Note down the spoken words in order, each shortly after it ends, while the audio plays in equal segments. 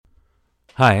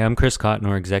Hi, I'm Chris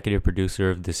Cotnor, executive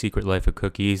producer of The Secret Life of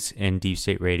Cookies and Deep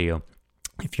State Radio.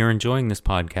 If you're enjoying this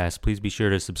podcast, please be sure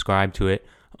to subscribe to it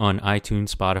on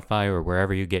iTunes, Spotify, or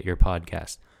wherever you get your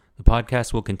podcast. The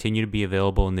podcast will continue to be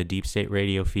available in the Deep State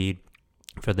Radio feed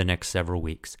for the next several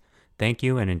weeks. Thank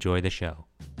you and enjoy the show.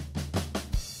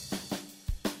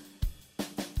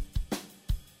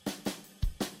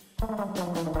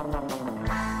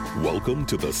 Welcome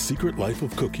to The Secret Life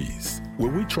of Cookies,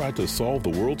 where we try to solve the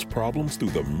world's problems through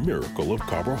the miracle of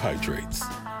carbohydrates,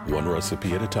 one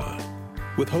recipe at a time,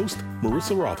 with host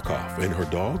Marissa Rothkopf and her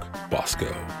dog,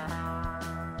 Bosco.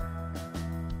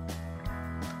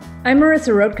 I'm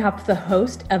Marissa Rothkopf, the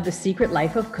host of The Secret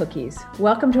Life of Cookies.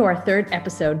 Welcome to our third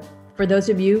episode. For those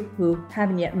of you who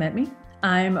haven't yet met me,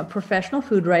 I'm a professional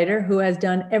food writer who has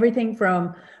done everything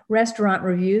from restaurant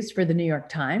reviews for the New York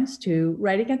Times to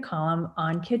writing a column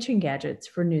on kitchen gadgets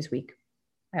for Newsweek.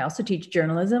 I also teach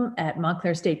journalism at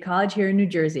Montclair State College here in New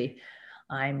Jersey.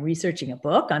 I'm researching a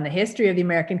book on the history of the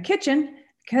American kitchen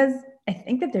because I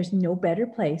think that there's no better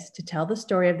place to tell the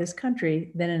story of this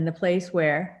country than in the place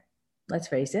where, let's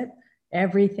face it,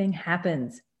 everything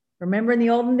happens. Remember in the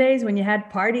olden days when you had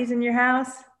parties in your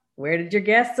house? Where did your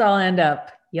guests all end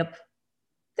up? Yep,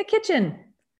 the kitchen.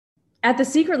 At The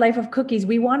Secret Life of Cookies,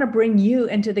 we want to bring you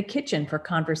into the kitchen for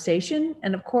conversation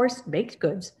and, of course, baked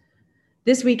goods.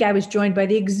 This week, I was joined by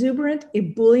the exuberant,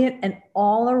 ebullient, and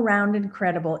all-around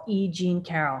incredible E. Jean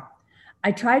Carroll.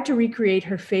 I tried to recreate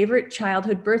her favorite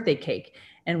childhood birthday cake,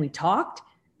 and we talked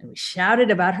and we shouted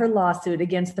about her lawsuit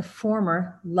against the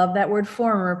former, love that word,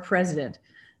 former president,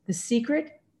 the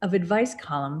secret of advice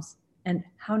columns, and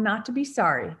how not to be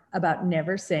sorry about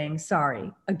never saying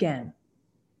sorry again.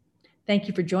 Thank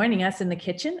you for joining us in the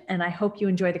kitchen, and I hope you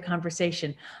enjoy the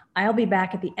conversation. I'll be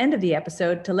back at the end of the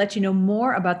episode to let you know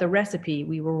more about the recipe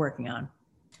we were working on.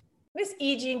 Miss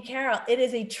E. Jean Carroll, it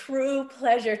is a true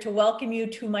pleasure to welcome you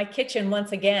to my kitchen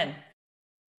once again.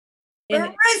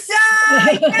 Marissa!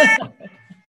 Yes!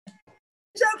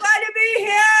 So glad to be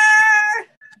here!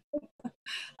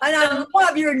 And I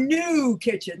love your new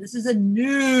kitchen. This is a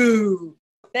new.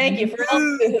 Thank you. For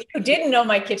those who didn't know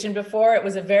my kitchen before, it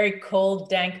was a very cold,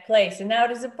 dank place. And now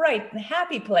it is a bright and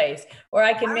happy place where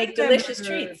I can make delicious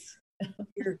treats.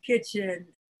 Your kitchen.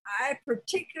 I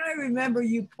particularly remember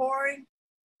you pouring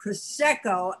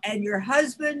Prosecco and your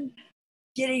husband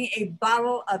getting a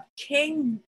bottle of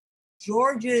King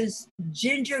George's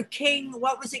Ginger King.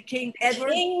 What was it, King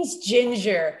Edward? King's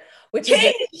Ginger.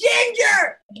 King's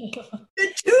Ginger! The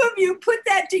two of you put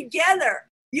that together.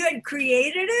 You had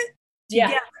created it?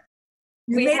 Together. Yeah.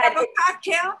 You made up a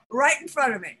cocktail right in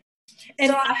front of me.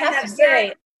 And so I have to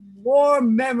say,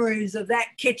 warm memories of that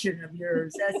kitchen of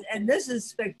yours. And this is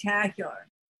spectacular.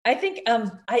 I think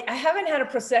I haven't had a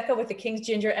Prosecco with the King's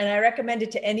Ginger, and I recommend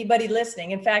it to anybody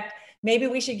listening. In fact, maybe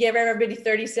we should give everybody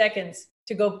 30 seconds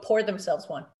to go pour themselves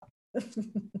one.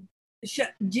 Shall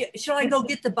I go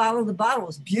get the bottle? The bottle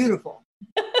is beautiful.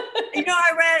 You know,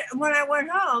 I read when I went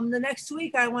home the next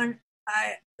week, I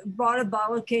bought a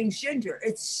bottle of King's Ginger.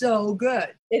 It's so good.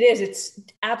 It is. It's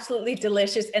absolutely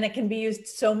delicious, and it can be used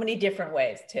so many different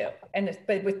ways too.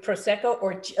 But with Prosecco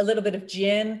or a little bit of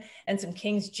gin and some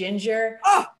King's Ginger.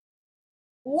 Oh,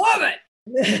 woman!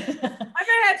 I'm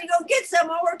gonna have to go get some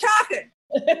while we're talking.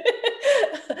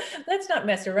 Let's not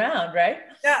mess around, right?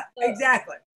 Yeah,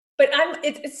 exactly. But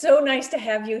it's so nice to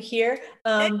have you here.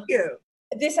 Thank you.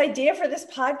 This idea for this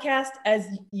podcast, as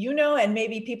you know, and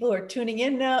maybe people who are tuning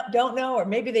in now don't know, or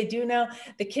maybe they do know,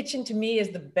 the kitchen to me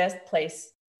is the best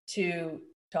place to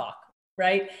talk,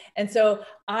 right? And so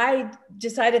I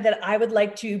decided that I would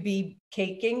like to be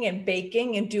caking and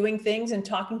baking and doing things and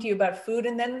talking to you about food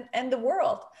and the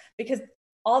world, because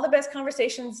all the best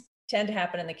conversations tend to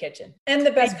happen in the kitchen, and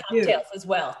the best cocktails as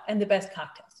well, and the best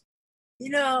cocktails.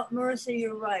 You know, Marissa,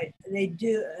 you're right. They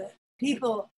do.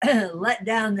 People let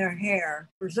down their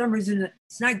hair for some reason.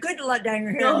 It's not good to let down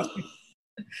your hair, no.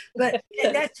 But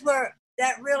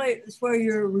that really is where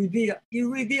you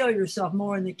reveal yourself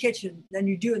more in the kitchen than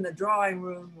you do in the drawing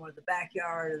room or the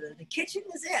backyard. The kitchen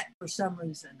is it for some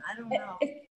reason. I don't know.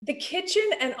 The kitchen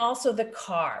and also the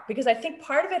car, because I think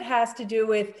part of it has to do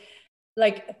with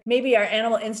like maybe our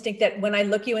animal instinct that when I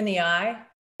look you in the eye,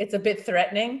 it's a bit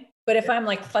threatening. But if I'm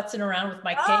like futzing around with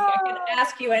my cake, I can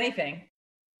ask you anything.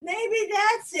 Maybe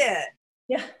that's it.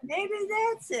 Yeah. Maybe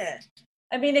that's it.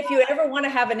 I mean, if you ever want to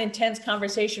have an intense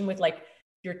conversation with like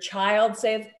your child,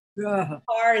 say the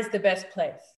car is the best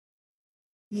place.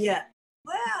 Yeah.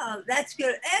 Well, that's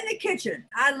good. And the kitchen.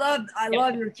 I love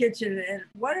your kitchen. And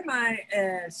what am I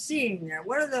seeing there?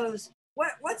 What are those?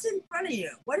 What's in front of you?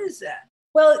 What is that?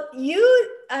 Well,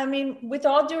 I mean, with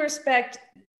all due respect,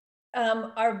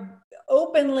 are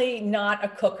openly not a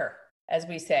cooker, as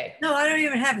we say. No, I don't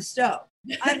even have a stove.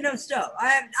 I have no stove.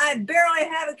 I barely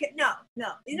have a kitchen.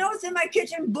 No. You know what's in my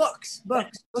kitchen? Books are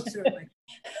in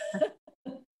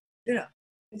my,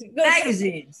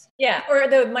 magazines. Yeah, or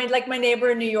my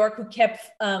neighbor in New York who kept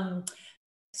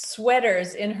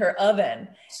sweaters in her oven.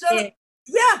 So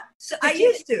I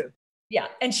used to. Yeah,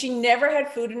 and she never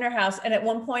had food in her house. And at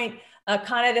one point,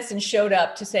 Con Edison showed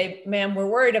up to say, "Ma'am, we're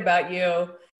worried about you.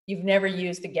 You've never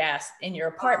used the gas in your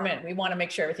apartment. We want to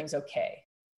make sure everything's okay."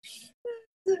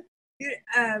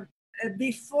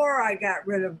 Before I got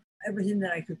rid of everything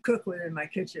that I could cook with in my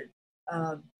kitchen,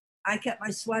 I kept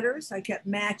my sweaters, I kept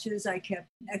matches, I kept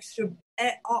extra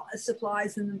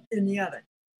supplies in the oven.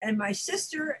 And my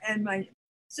sister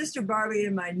Barbie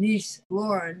and my niece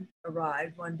Lauren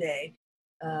arrived one day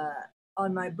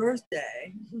on my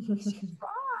birthday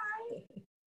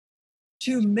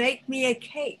to make me a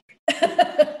cake.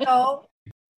 So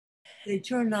they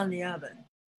turned on the oven.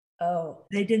 Oh.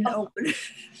 They didn't open it.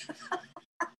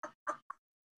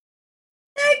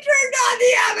 They turned on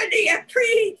the oven to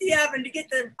preheat the oven to get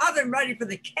the oven ready for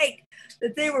the cake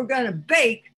that they were going to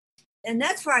bake. And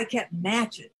that's where I kept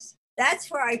matches.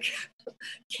 That's where I kept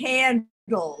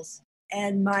candles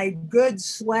and my good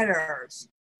sweaters.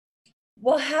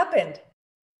 What happened?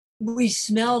 We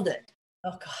smelled it.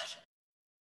 Oh, God.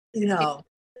 You know,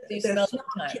 you smelled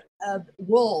the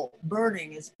wool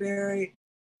burning is very,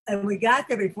 and we got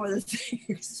there before the thing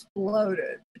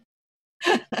exploded.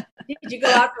 Did you go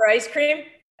out for ice cream?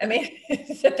 I mean,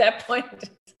 at that point,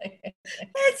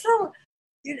 it's so,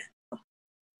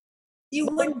 you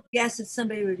wouldn't guess that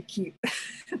somebody would keep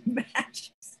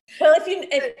matches. Well, if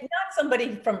not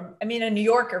somebody from, a New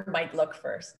Yorker might look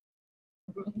first.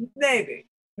 Maybe.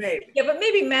 Yeah, but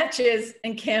maybe matches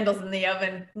and candles in the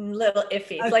oven, a little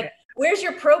iffy. It's like, where's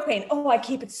your propane? Oh, I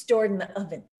keep it stored in the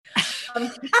oven.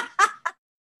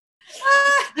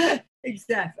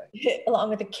 Exactly. Along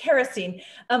with the kerosene.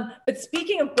 But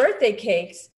speaking of birthday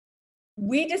cakes,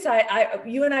 we decided,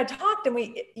 you and I talked,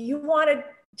 and you wanted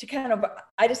to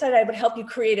I decided I would help you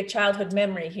create a childhood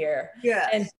memory here. Yes.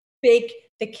 And bake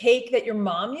the cake that your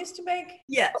mom used to make.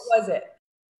 Yes. What was it?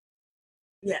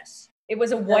 Yes. It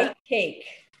was a white cake.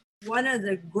 One of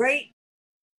the great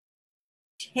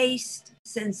taste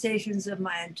sensations of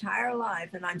my entire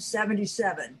life, and I'm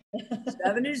 77,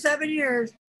 77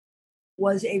 years,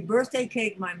 was a birthday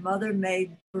cake my mother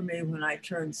made for me when I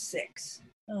turned 6.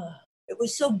 It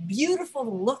was so beautiful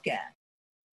to look at,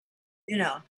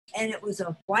 and it was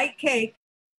a white cake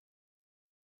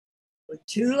with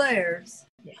 2 layers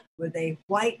with a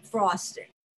white frosting.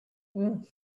 Mm.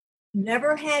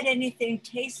 Never had anything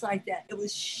taste like that. It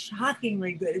was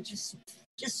shockingly good. It just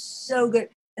so good.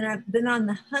 And I've been on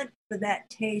the hunt for that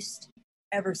taste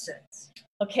ever since.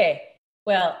 Okay.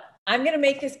 Well, I'm going to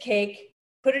make this cake,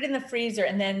 put it in the freezer,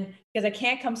 and then, because I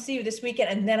can't come see you this weekend,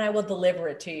 and then I will deliver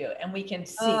it to you and we can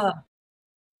see.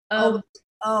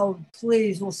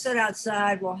 Please. We'll sit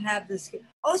outside. We'll have this.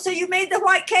 Oh, so you made the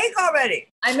white cake already?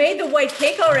 I made the white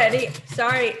cake already.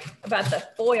 Sorry about the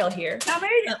foil here. Tell me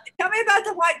about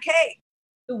the white cake.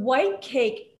 The white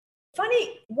cake.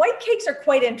 Funny, white cakes are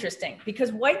quite interesting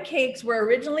because white cakes were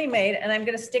originally made, and I'm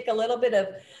going to stick a little bit of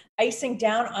icing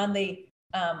down on the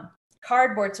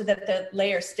cardboard so that the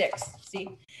layer sticks. See?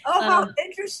 Oh, how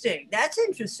interesting. That's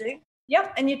interesting.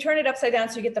 Yep, and you turn it upside down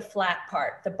so you get the flat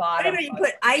part, the bottom. Wait a minute, you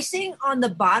put icing on the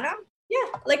bottom?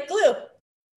 Yeah, like glue.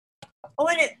 Oh,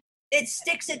 and it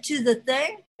sticks it to the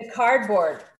thing? The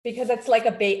cardboard, because it's like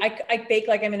a bake. I bake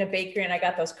like I'm in a bakery, and I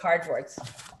got those cardboards.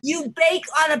 You bake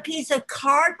on a piece of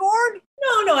cardboard?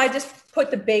 No, I just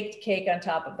put the baked cake on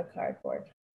top of the cardboard.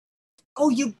 Oh,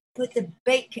 you put the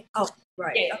baked. Oh,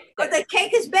 right. Yeah. Oh, the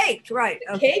cake is baked, right?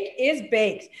 The cake is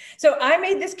baked. So I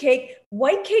made this cake.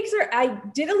 White cakes I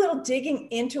did a little digging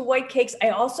into white cakes.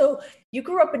 You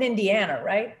grew up in Indiana,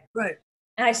 right? Right.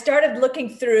 And I started looking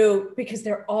through, because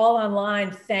they're all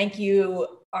online. Thank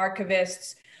you,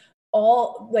 archivists.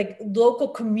 All like local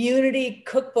community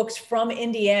cookbooks from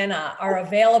Indiana are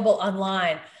available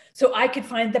online. So I could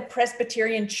find the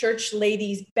Presbyterian Church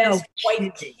lady's best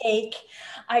white cake.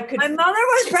 My mother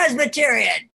was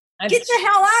Presbyterian. Get the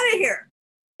hell out of here.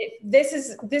 This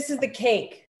is the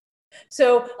cake.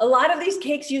 So a lot of these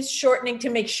cakes use shortening to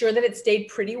make sure that it stayed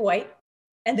pretty white,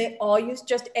 and they all use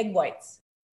just egg whites.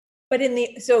 But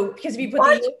because if you put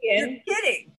the yolk in, you're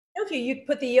kidding. If you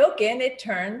put the yolk in, it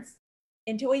turns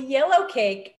into a yellow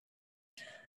cake.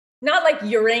 Not like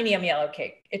uranium yellow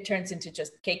cake. It turns into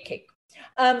just cake.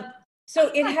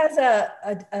 So it has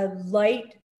a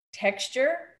light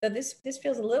texture. So this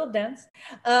feels a little dense.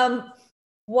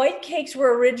 White cakes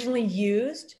were originally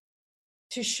used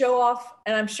to show off,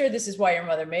 and I'm sure this is why your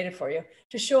mother made it for you,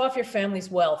 to show off your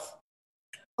family's wealth.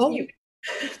 Oh,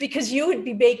 Because you would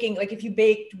be baking, like if you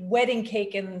baked wedding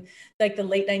cake in like the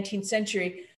late 19th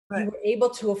century, right. you were able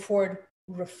to afford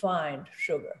refined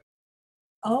sugar.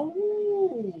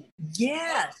 Oh,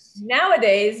 yes.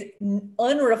 Nowadays,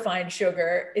 unrefined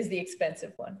sugar is the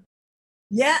expensive one.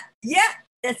 Yeah.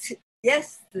 That's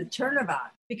the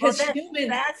turnabout. Because that's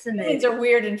humans are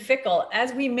weird and fickle,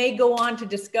 as we may go on to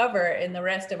discover in the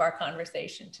rest of our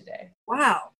conversation today.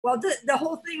 Wow. Well, the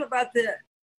whole thing about the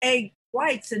egg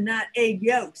whites and not egg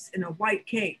yolks in a white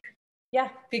cake. Yeah,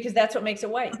 because that's what makes it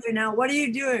white. Okay, now what are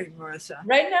you doing, Marissa?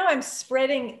 Right now I'm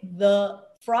spreading the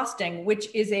frosting,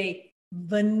 which is a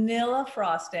vanilla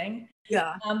frosting.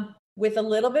 Yeah. With a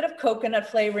little bit of coconut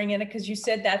flavoring in it, because you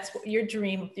said that's what your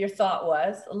thought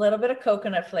was, a little bit of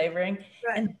coconut flavoring.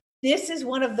 Right. And this is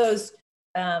one of those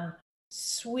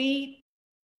sweet,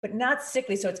 but not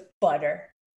sickly. So it's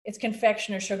butter, it's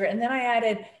confectioner sugar. And then I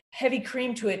added heavy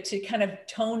cream to it to kind of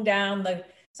tone down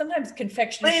sometimes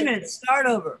confectioner sugar. Wait a minute, start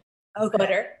over. Okay.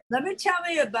 Butter. Let me tell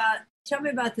me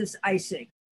about this icing.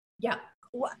 Yeah.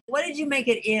 What did you make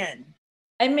it in?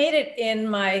 I made it in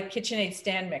my KitchenAid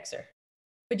stand mixer,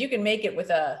 but you can make it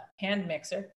with a hand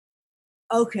mixer.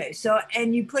 Okay, so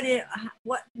and you put in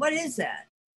what is that?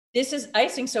 This is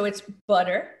icing, so it's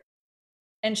butter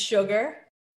and sugar,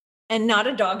 and not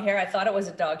a dog hair. I thought it was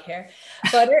a dog hair.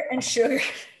 Butter and sugar,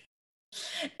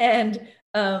 and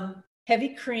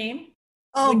heavy cream.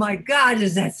 Oh my God,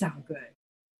 does that sound good?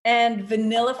 And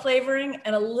vanilla flavoring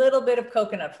and a little bit of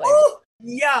coconut flavor. Oh,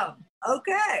 yum.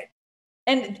 Okay.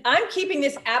 And I'm keeping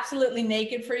this absolutely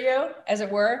naked for you, as it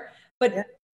were, but yeah.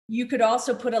 You could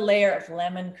also put a layer of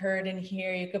lemon curd in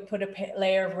here. You could put a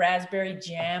layer of raspberry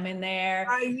jam in there.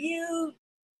 Are you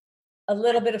a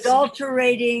little bit of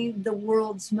adulterating the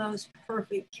world's most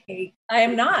perfect cake? I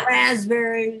am not.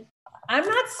 Raspberries. I'm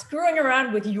not screwing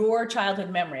around with your childhood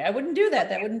memory. I wouldn't do that.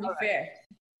 That wouldn't be fair.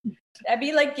 That'd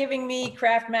be like giving me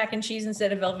Kraft mac and cheese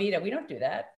instead of Velveeta. We don't do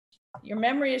that. Your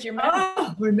memory is your memory.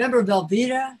 Oh, remember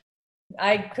Velveeta?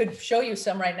 I could show you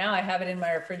some right now. I have it in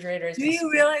my refrigerator. Do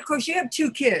you really? Of course, you have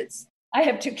 2 kids. I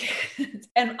have 2 kids.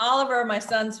 And Oliver, my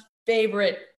son's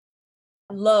favorite,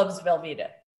 loves Velveeta.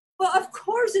 Well, of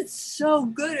course, it's so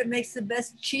good. It makes the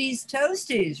best cheese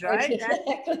toasties, right?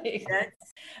 Exactly.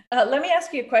 Let me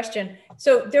ask you a question.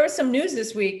 So there was some news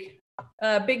this week.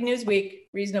 Big news week,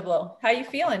 reasonable. How you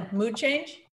feeling? Mood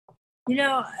change? You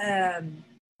know,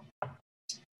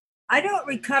 I don't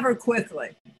recover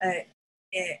quickly.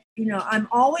 You know, I'm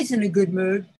always in a good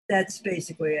mood. That's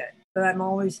basically it. But I'm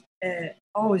always in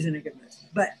a good mood.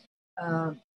 But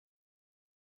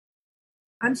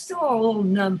I'm still a little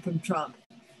numb from Trump.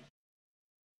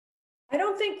 I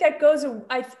don't think that goes.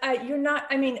 You're not.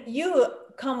 I mean, you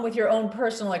come with your own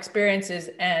personal experiences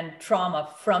and trauma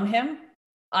from him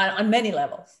on many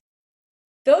levels.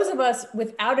 Those of us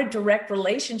without a direct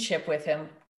relationship with him,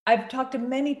 I've talked to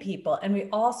many people, and we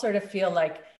all sort of feel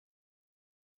like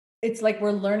it's like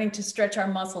we're learning to stretch our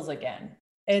muscles again.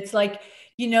 It's like,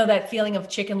 you know, that feeling of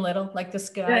Chicken Little, like the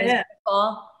sky is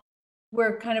fall.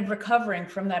 We're kind of recovering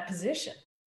from that position.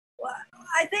 Well,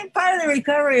 I think part of the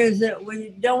recovery is that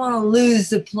we don't want to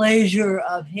lose the pleasure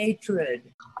of hatred.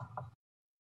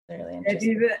 Really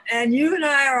interesting. And you and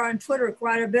I are on Twitter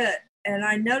quite a bit. And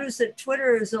I noticed that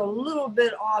Twitter is a little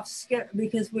bit off skip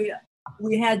because we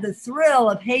had the thrill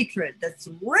of hatred, the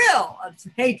thrill of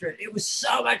hatred. It was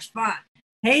so much fun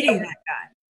hating that guy.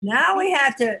 Now we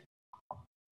have to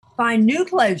find new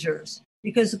pleasures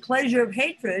because the pleasure of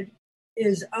hatred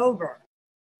is over.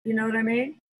 You know what I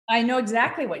mean? I know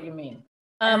exactly what you mean.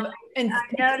 And I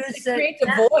noticed it creates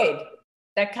a void,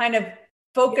 that kind of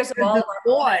focus of all of our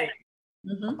void.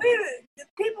 Mm-hmm.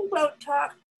 People don't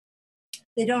talk.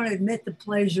 They don't admit the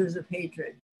pleasures of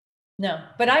hatred. No,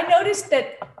 but I noticed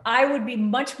that I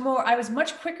was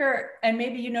much quicker, and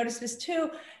maybe you noticed this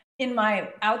too, in my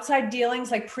outside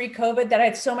dealings, like pre-COVID, that I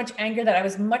had so much anger that I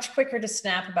was much quicker to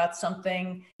snap about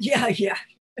something. Yeah.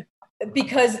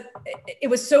 Because it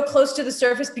was so close to the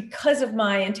surface because of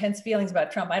my intense feelings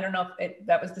about Trump. I don't know if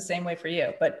that was the same way for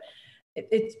you, but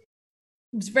it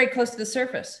was very close to the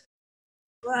surface.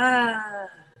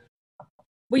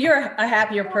 Well, you're a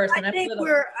happier person. I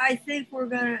think we're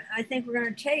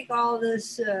gonna take all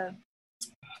this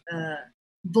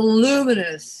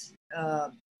voluminous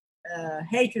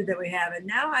hatred that we have, and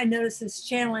now I notice it's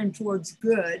channeling towards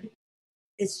good.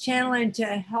 It's channeling to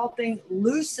helping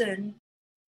loosen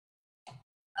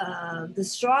the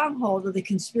stronghold of the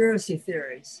conspiracy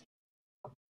theories.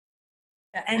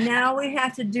 And now we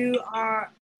have to do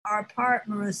our part,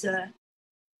 Marissa,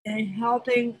 and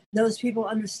helping those people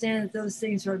understand that those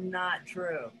things are not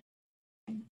true.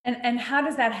 And how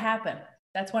does that happen?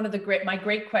 That's one of my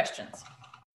great questions.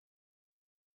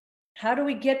 How do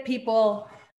we get people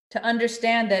to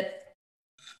understand that?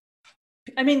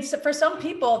 I mean, so for some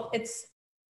people, it's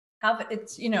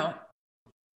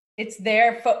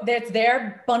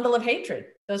their bundle of hatred,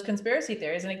 those conspiracy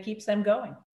theories, and it keeps them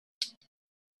going.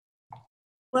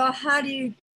 Well, how do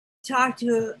you talk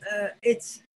to? I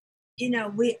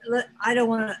don't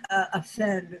want to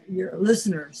offend your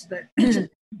listeners, but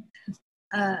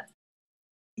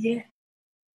you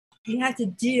have to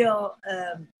deal.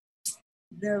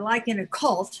 They're like in a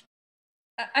cult.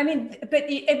 I mean,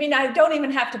 I don't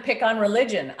even have to pick on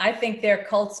religion. I think they're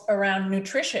cults around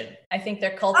nutrition. I think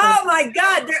they're cults. Oh my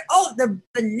God, they're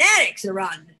fanatics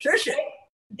around nutrition.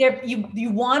 You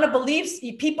want to believe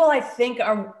people. I think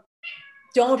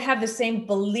don't have the same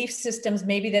belief systems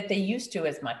maybe that they used to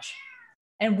as much,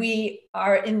 and we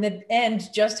are in the end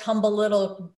just humble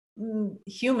little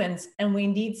humans, and we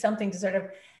need something to sort of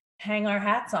hang our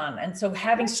hats on. And so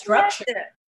having structure.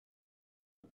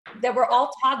 That we're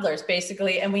all toddlers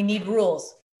basically, and we need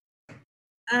rules.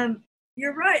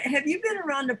 You're right. Have you been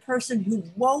around a person who's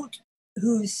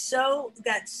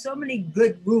got so many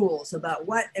good rules about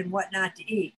what and what not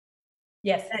to eat?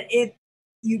 Yes. That if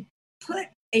you put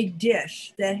a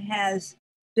dish that has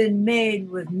been made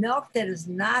with milk that is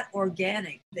not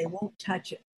organic, they won't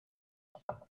touch it.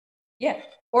 Yeah.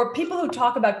 Or people who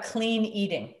talk about clean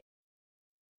eating.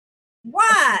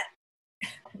 What?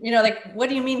 Like, what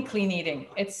do you mean clean eating?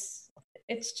 It's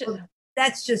just,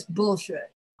 that's just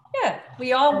bullshit. Yeah,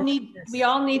 we all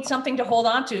need something to hold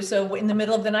on to. So in the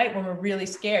middle of the night when we're really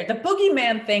scared, the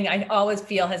boogeyman thing, I always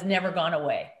feel has never gone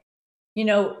away.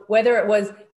 Whether it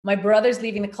was my brother's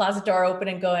leaving the closet door open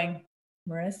and going,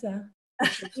 Marissa, the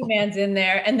boogeyman's in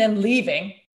there, and then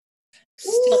leaving,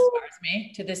 still scars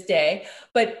me to this day.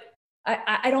 But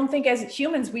I don't think as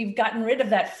humans, we've gotten rid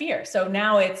of that fear. So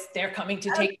now they're coming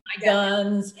to take my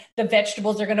guns. The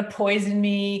vegetables are going to poison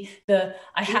me. I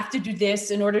have to do this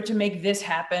in order to make this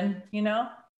happen.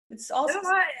 It's also.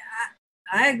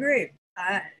 I agree.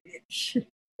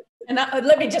 And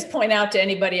let me just point out to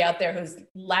anybody out there who's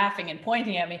laughing and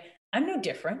pointing at me, I'm no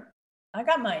different. I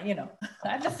got my, I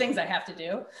have the things I have to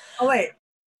do. Oh, wait.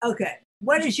 Okay.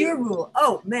 What is your rule?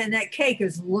 Oh man, that cake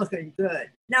is looking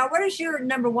good. Now, what is your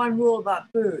number one rule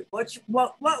about food? What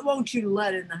won't you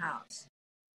let in the house?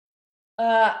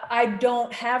 I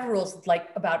don't have rules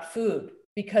about food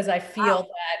because I feel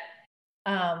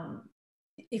that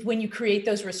if when you create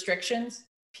those restrictions,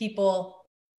 people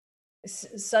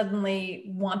suddenly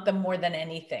want them more than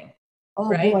anything. Oh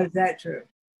right? boy, is that true?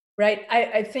 Right.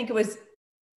 I think it was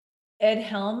Ed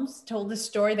Helms told the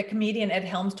story. The comedian Ed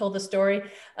Helms told the story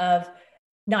of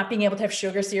not being able to have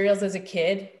sugar cereals as a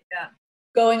kid,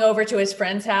 going over to his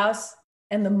friend's house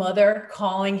and the mother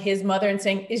calling his mother and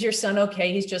saying, is your son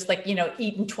okay? He's just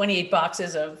eating 28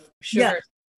 boxes of sugar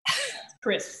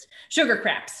crisps, sugar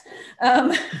craps.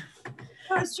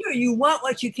 That's true. You want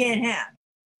what you can't have.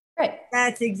 Right.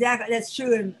 That's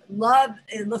true. And love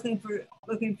and looking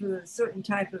for a certain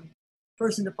type of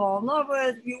person to fall in love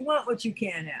with, you want what you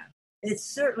can't have. It's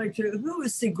certainly true. Who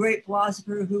was the great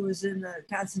philosopher who was in the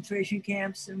concentration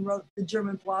camps and wrote the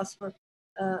German philosopher?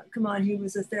 Come on, he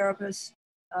was a therapist.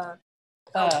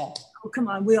 Come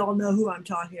on, we all know who I'm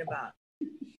talking about.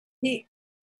 He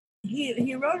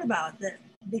wrote about that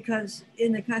because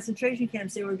in the concentration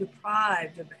camps they were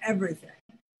deprived of everything.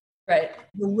 Right.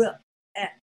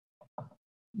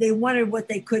 They wanted what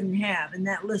they couldn't have, and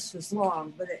that list was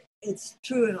long. But it's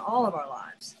true in all of our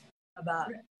lives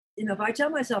about. If I tell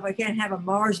myself I can't have a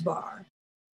Mars bar,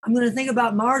 I'm going to think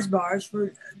about Mars bars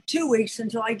for 2 weeks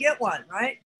until I get one,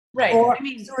 right? Right. Or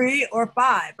 3 or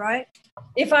 5, right?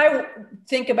 If I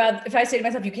say to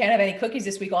myself, you can't have any cookies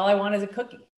this week, all I want is a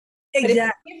cookie.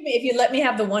 Exactly. If you let me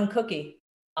have the one cookie,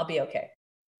 I'll be okay.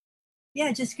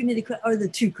 Yeah, just give me the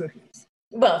 2 cookies.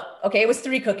 Well, okay, it was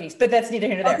 3 cookies, but that's neither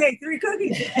here nor there. Okay, 3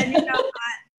 cookies. And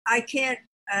I can't,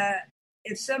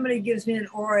 if somebody gives me an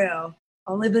Oreo,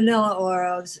 only vanilla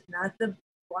Oreos, not the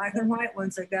black and white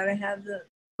ones. I gotta have the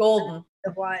golden,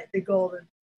 the golden,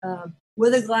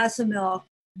 with a glass of milk.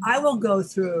 I will go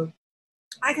through.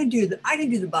 I can do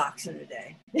the box in a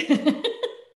day.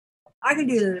 I can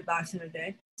do the box in a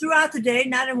day throughout the day,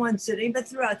 not in one sitting, but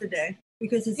throughout the day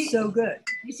because it's so good.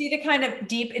 You see the kind of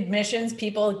deep admissions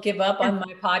people give up on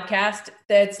my podcast.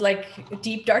 That's like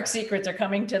deep dark secrets are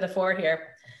coming to the fore here.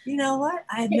 You know what?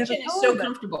 I had never told so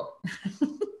comfortable.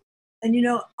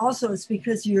 And also it's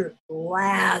because you're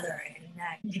lathering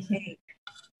that cake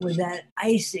with that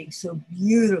icing so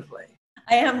beautifully.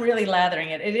 I am really lathering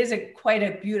it. It is quite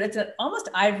a beautiful, it's an almost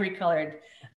ivory colored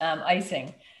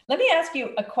icing. Let me ask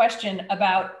you a question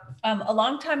about a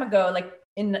long time ago, like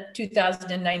in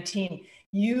 2019,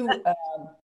 you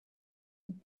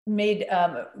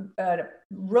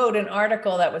wrote an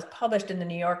article that was published in the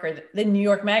New Yorker, the New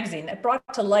York Magazine, that brought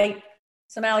to light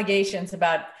some allegations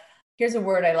about, here's a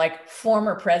word I like,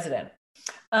 former president.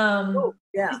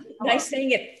 Yeah. Nice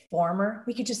saying it, former.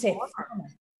 We could just say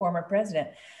former president.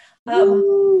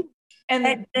 And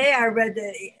today I read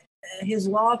that his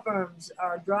law firms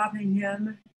are dropping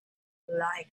him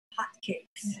like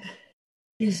hotcakes.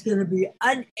 He's going to be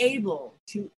unable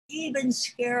to even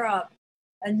scare up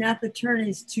enough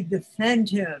attorneys to defend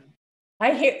him.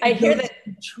 I hear that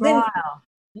trial.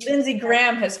 Lindsey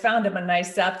Graham has found him a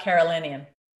nice South Carolinian.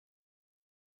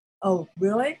 Oh,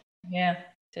 really? Yeah.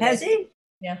 Today. Has he?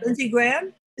 Yeah. Lindsey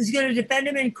Graham is going to defend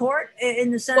him in court in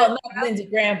the Senate. Well, not Lindsey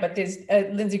Graham, but there's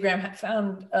Lindsey Graham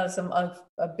found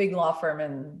a big law firm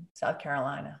in South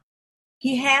Carolina.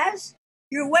 He has?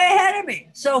 You're way ahead of me.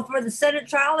 So for the Senate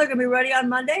trial, they're going to be ready on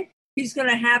Monday. He's going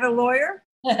to have a lawyer.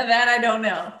 That I don't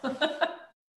know.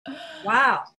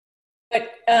 Wow.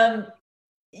 But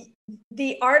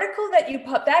the article that you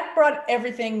put, that brought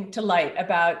everything to light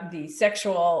about the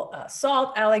sexual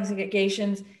assault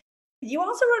allegations. You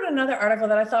also wrote another article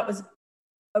that I thought was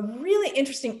a really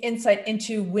interesting insight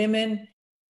into women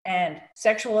and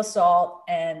sexual assault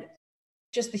and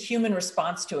just the human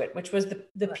response to it, which was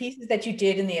the pieces that you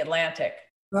did in the Atlantic.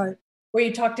 Right. Where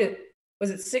you talked to,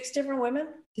 was it 6 different women?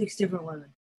 6 different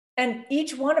women. And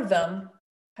each one of them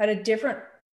had a different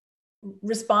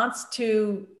response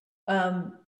to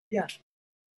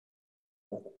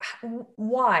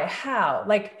why, how,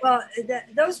 like. Well,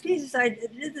 those pieces, I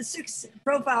did the 6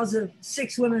 profiles of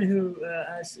 6 women who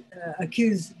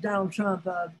accused Donald Trump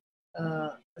of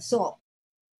assault.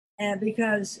 And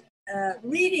because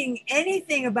reading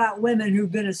anything about women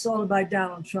who've been assaulted by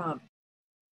Donald Trump,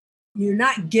 you're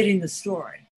not getting the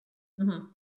story. Mm-hmm.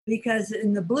 Because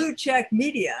in the blue check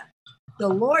media, the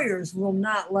lawyers will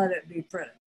not let it be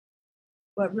printed.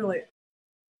 But really,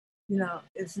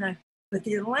 it's not. But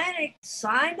the Atlantic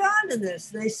signed on to this.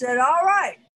 They said, all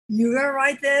right, you're going to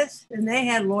write this. And they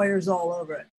had lawyers all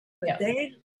over it. But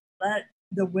they let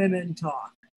the women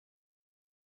talk.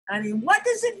 I mean, what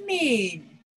does it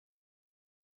mean,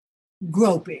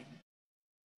 groping?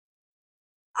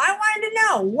 I wanted to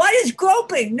know, what is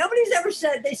groping? Nobody's ever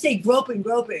said, they say groping.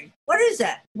 What is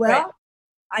that? Well,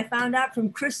 I found out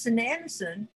from Kristen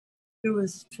Anderson, who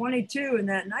was 22 in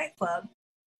that nightclub.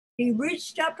 He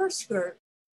reached up her skirt,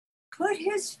 put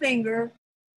his finger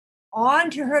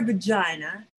onto her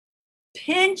vagina,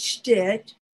 pinched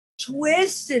it,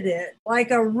 twisted it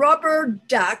like a rubber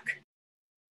duck.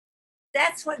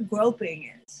 That's what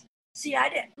groping is. See,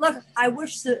 I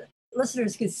wish the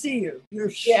listeners could see you.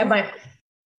 You're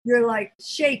like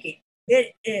shaking.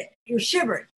 You're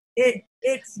shivering.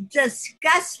 It's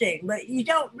disgusting, but you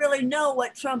don't really know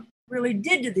what Trump really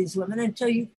did to these women until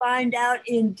you find out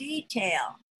in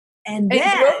detail. And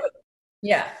then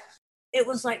it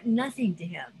was like nothing to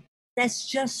him. That's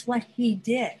just what he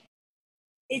did.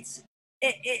 It's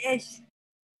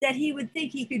that he would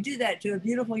think he could do that to a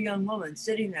beautiful young woman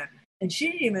sitting there. And she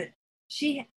didn't even,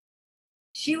 she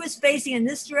was facing in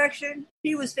this direction.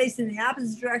 He was facing the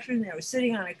opposite direction. They were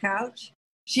sitting on a couch.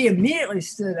 She immediately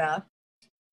stood up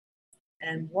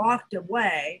and walked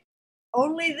away.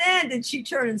 Only then did she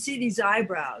turn and see these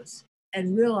eyebrows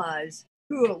and realize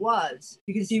who it was,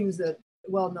 because he was a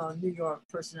well-known New York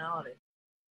personality.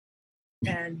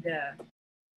 And,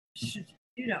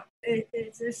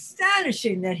 it's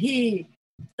astonishing that he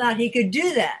thought he could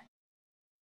do that.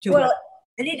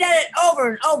 And he did it over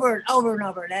and over and over and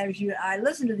over. And I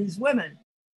listened to these women,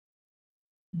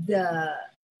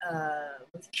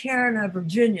 with Karen of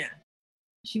Virginia.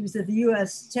 She was at the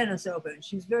U.S. Tennis Open.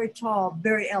 She's very tall,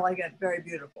 very elegant, very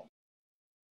beautiful.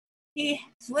 He's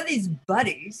with his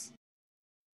buddies,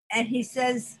 and he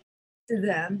says to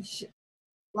them,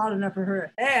 loud enough for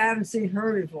her, hey, I haven't seen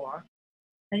her before.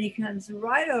 And he comes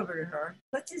right over to her,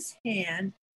 puts his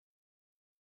hand,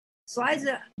 slides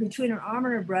it between her arm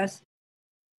and her breast,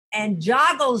 and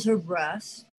joggles her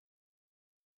breast.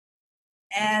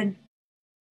 And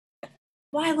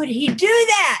why would he do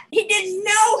that? He didn't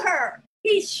know her.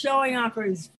 He's showing off for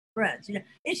his friends.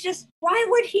 It's just, why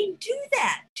would he do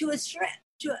that to a friend?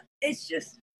 It's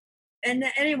just, and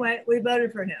anyway, we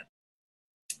voted for him.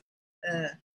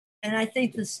 And I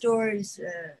think the stories,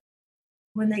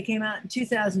 when they came out in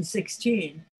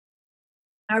 2016,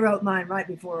 I wrote mine right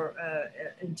before,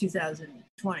 in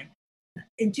 2020.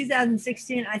 In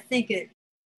 2016, I think it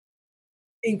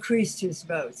increased his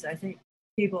votes. I think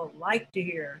people like to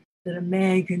hear that a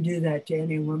man can do that to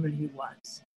any woman he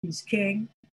wants. He's king.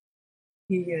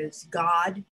 He is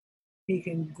God. He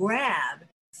can grab,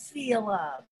 feel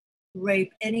up,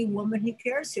 rape any woman he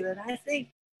cares to. And I think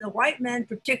the white men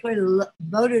particularly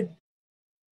voted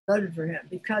for him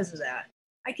because of that.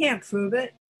 I can't prove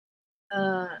it,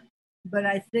 but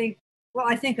I think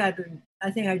I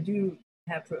do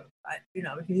have proof.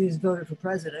 Because he was voted for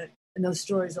president, and those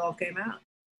stories all came out.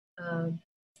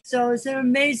 So it's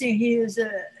amazing. He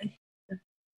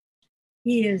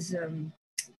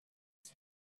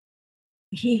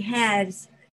has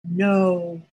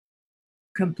no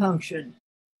compunction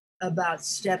about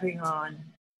stepping on,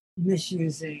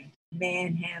 misusing,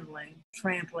 manhandling,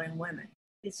 trampling women.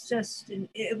 It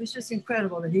was just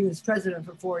incredible that he was president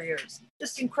for 4 years.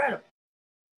 Just incredible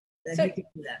that he could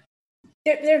do that.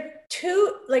 There are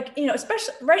two,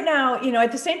 especially right now,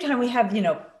 at the same time we have,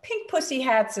 pink pussy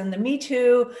hats and the Me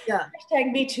Too,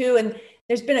 hashtag Me Too. And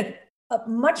there's been a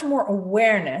much more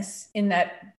awareness in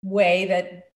that way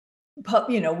that,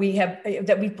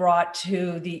 we brought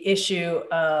to the issue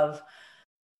of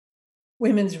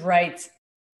women's rights.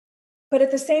 But at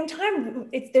the same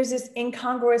time, there's this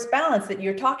incongruous balance that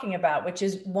you're talking about, which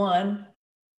is one,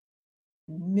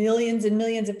 millions and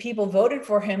millions of people voted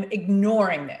for him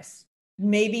ignoring this.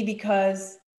 Maybe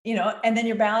because, and then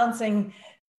you're balancing,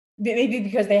 maybe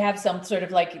because they have some sort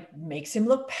of makes him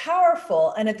look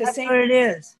powerful. And at the same time, what it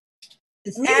is.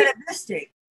 It's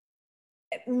atavistic.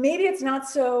 Maybe it's not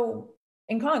so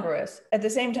incongruous. At the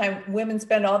same time, women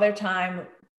spend all their time,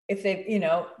 if they,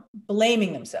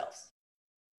 blaming themselves.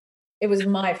 It was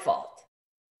my fault.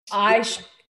 Well,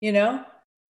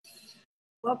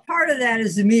 part of that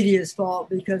is the media's fault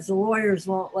because the lawyers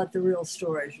won't let the real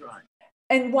stories run.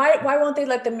 And why won't they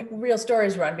let the real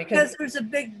stories run? Because there's a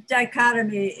big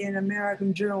dichotomy in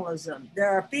American journalism. There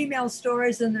are female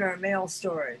stories and there are male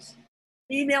stories.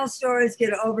 Female stories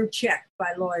get overchecked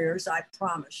by lawyers, I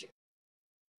promise you.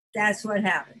 That's what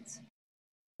happens.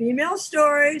 Female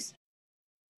stories,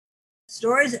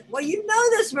 well, you know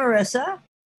this, Marissa.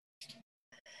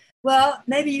 Well,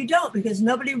 maybe you don't, because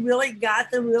nobody really got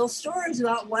the real stories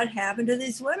about what happened to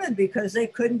these women because they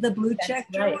couldn't, the blue check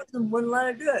journalism wouldn't let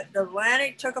it do it. The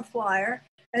Atlantic took a flyer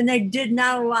and they did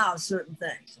not allow certain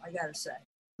things, I got to say.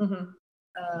 Mm-hmm.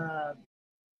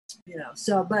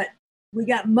 But we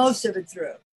got most of it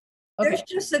through. Okay. There's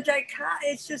just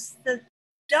it's just the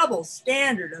double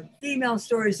standard of female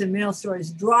stories and male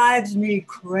stories drives me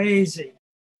crazy.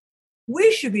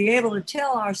 We should be able to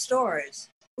tell our stories.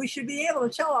 But it's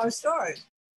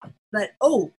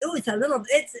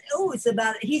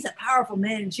about, he's a powerful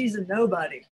man and she's a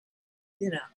nobody.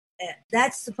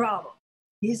 That's the problem.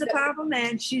 He's a powerful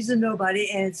man, she's a nobody,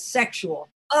 and it's sexual.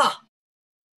 But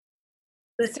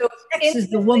sex is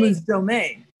the woman's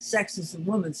domain. Sex is the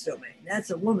woman's domain.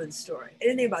 That's a woman's story.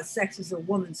 Anything about sex is a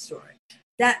woman's story.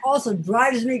 That also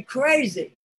drives me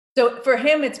crazy. So for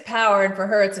him, it's power, and for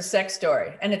her, it's a sex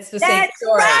story. And it's the same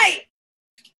story. That's right.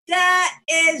 That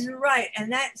is right.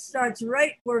 And that starts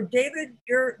right where David,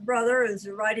 your brother, is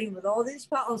writing with all these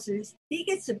policies. He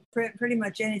gets to print pretty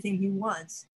much anything he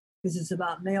wants because it's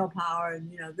about male power and,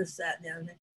 this, that, and the other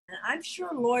thing. And I'm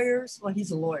sure lawyers, well,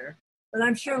 he's a lawyer, but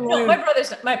I'm sure lawyers.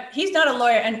 No, he's not a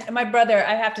lawyer. And my brother,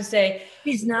 I have to say.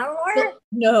 He's not a lawyer?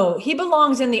 No, he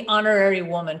belongs in the honorary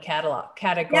woman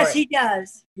category. Yes, he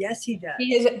does.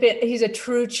 He's a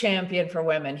true champion for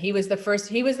women. He was the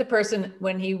person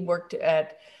when he worked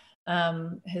at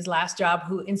his last job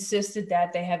who insisted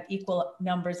that they have equal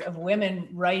numbers of women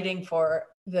writing for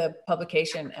the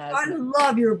publication. I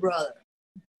love your brother.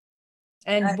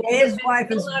 And his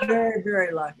wife is very,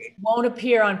 very lucky. Won't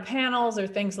appear on panels or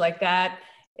things like that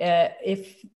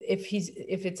if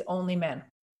it's only men,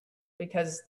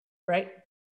 because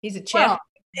he's a champion.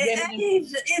 Well,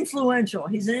 he's influential.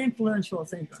 He's an influential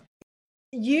thinker.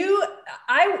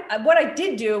 What I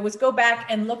did do was go back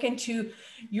and look into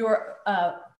your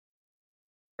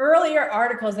earlier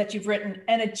articles that you've written,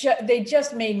 and they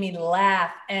just made me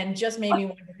laugh and just made me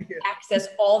want to access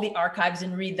all the archives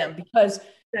and read them, because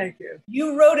thank you.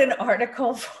 You wrote an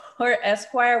article for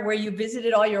Esquire where you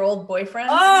visited all your old boyfriends.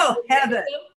 Oh, heaven.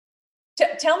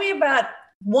 Tell me about,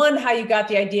 one, how you got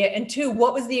the idea, and two,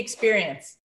 what was the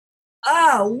experience?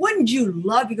 Wouldn't you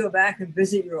love to go back and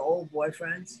visit your old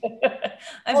boyfriends?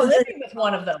 I'm living with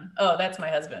one of them. Oh, that's my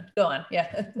husband. Go on.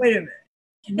 Yeah. Wait a minute.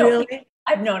 No, really?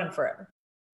 I've known him forever.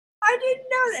 I didn't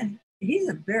know that. He's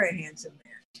a very handsome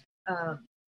man.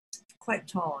 Quite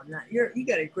tall and that. You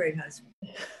got a great husband.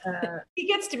 He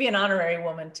gets to be an honorary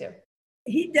woman too.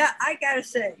 I gotta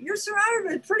say, you're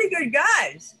surrounded with pretty good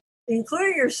guys,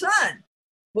 including your son.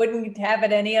 Wouldn't have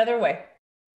it any other way.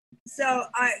 So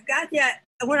I got that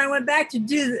when I went back to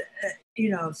do,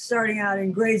 starting out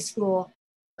in grade school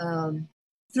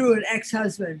through an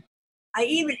ex-husband. I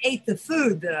even ate the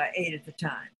food that I ate at the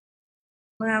time.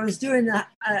 When I was doing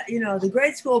the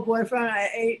grade school boyfriend, I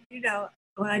ate,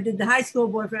 when I did the high school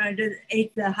boyfriend,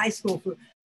 ate the high school food.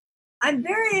 I'm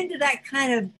very into that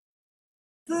kind of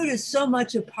food. Is so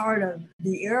much a part of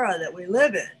the era that we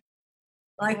live in.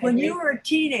 Like when you were a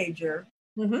teenager,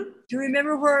 do you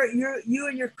remember where you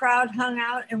and your crowd hung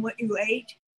out and what you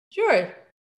ate? Sure.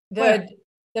 The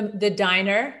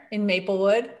diner in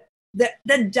Maplewood.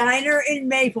 The diner in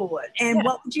Maplewood. And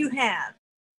what would you have?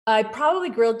 Probably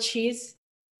grilled cheese.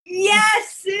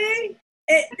 Yes, see?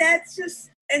 That's just,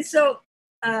 and so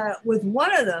with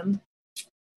one of them,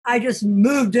 I just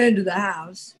moved into the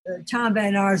house. Tom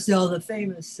Van Arsdale, the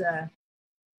famous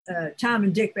Tom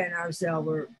and Dick Van Arsdale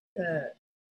were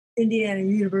Indiana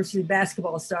University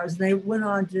basketball stars, and they went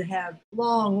on to have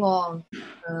long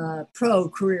pro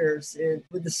careers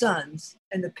with the Suns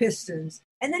and the Pistons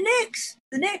and the Knicks.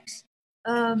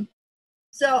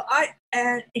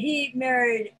 And he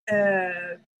married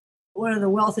one of the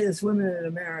wealthiest women in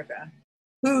America,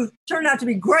 who turned out to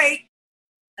be great.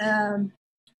 I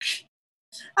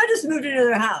just moved into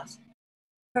their house.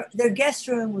 Their guest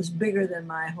room was bigger than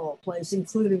my whole place,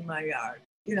 including my yard,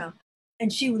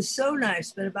 And she was so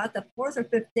nice, but about the fourth or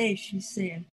fifth day, she's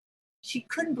saying she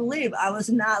couldn't believe I was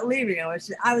not leaving. I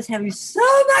was having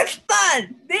so much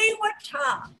fun being with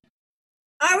Tom.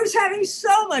 I was having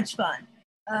so much fun.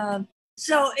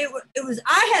 So it was.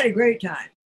 I had a great time,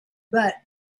 but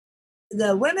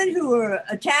the women who were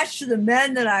attached to the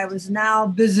men that I was now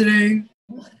visiting,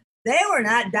 they were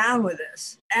not down with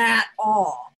this at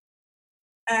all.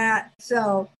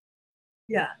 So,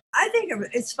 yeah, I think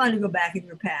it's fun to go back in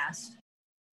your past.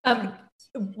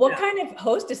 What kind of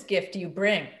hostess gift do you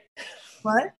bring?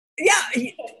 What? Yeah.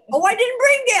 Oh, I didn't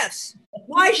bring gifts.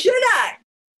 Why should I?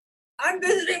 I'm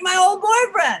visiting my old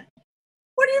boyfriend.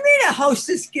 What do you mean a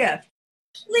hostess gift?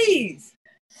 Please.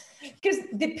 Because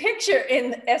the picture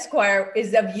in Esquire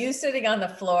is of you sitting on the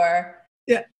floor.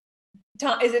 Yeah.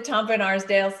 Is it Tom Van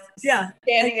Arsdale? Yeah.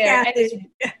 Standing there, and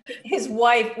his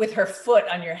wife with her foot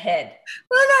on your head.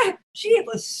 Well, she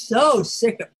was so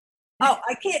sick of. Oh,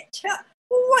 I can't tell.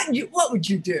 Well, what would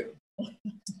you do?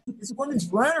 This woman's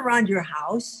running around your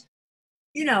house.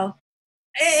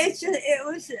 It's just, it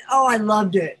was. Oh, I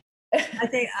loved it. I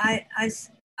think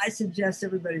I suggest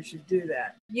everybody should do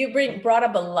that. You brought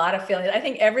up a lot of feelings. I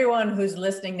think everyone who's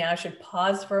listening now should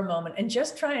pause for a moment and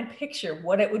just try and picture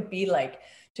what it would be like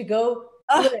to go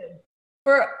live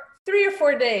for 3 or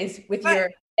 4 days with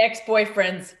your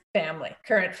ex-boyfriend's family,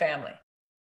 current family.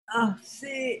 Oh,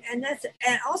 see, and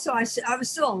also I was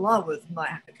still in love with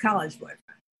my college boyfriend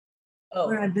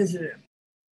when I visited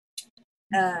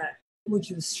him,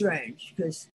 which was strange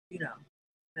because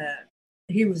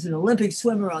he was an Olympic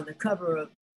swimmer on the cover of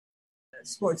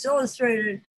Sports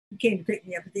Illustrated. He came to pick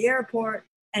me up at the airport,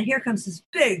 and here comes this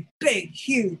big,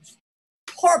 huge,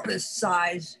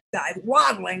 porpoise-sized guy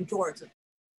waddling towards him.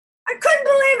 I couldn't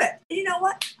believe it. You know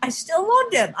what? I still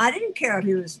loved him. I didn't care if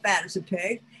he was fat as a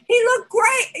pig. He looked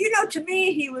great. To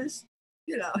me, he was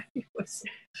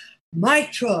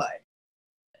Mike Troy.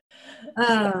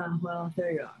 Well,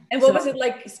 there you are. And what was it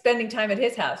like spending time at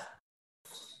his house?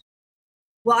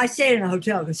 Well, I stayed in a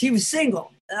hotel because he was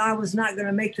single. And I was not going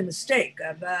to make the mistake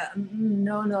of,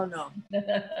 no. No.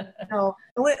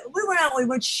 We went out, we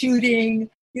went shooting,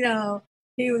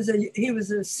 he was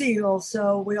a SEAL.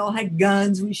 So we all had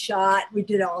guns. We shot, we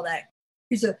did all that.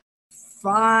 He's a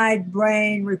fried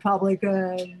brain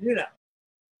Republican,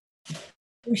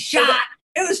 we shot.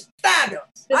 It was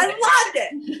fabulous. I loved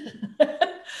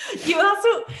it.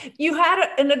 You had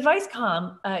an advice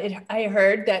column. I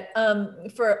heard that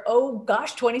for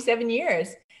 27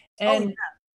 years, and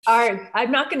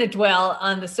I'm not going to dwell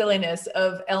on the silliness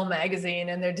of Elle magazine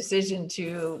and their decision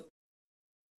to.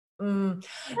 I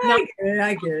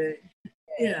get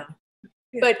it.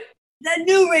 But that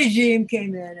new regime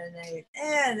came in,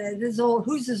 and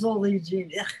who's this old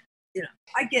regime?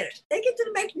 I get it. They get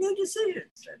to make new decisions.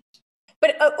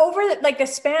 But over the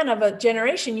span of a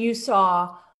generation, you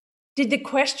saw, did the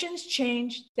questions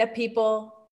change that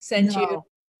people sent you?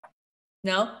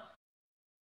 No?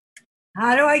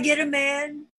 How do I get a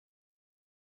man?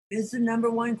 Is the number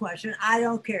one question. I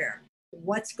don't care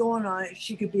what's going on.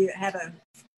 She could have a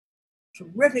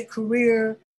terrific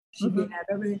career. She could have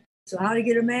everything. So how to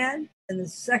get a man? And the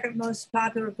second most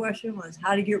popular question was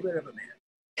how to get rid of a man.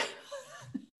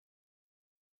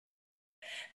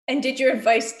 And did your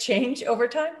advice change over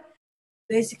time?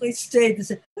 Basically stayed the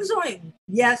same.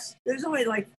 There's only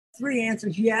like 3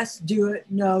 answers. Yes, do it.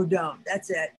 No, don't. That's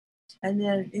it. And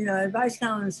then, advice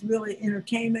column is really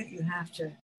entertainment. You have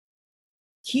to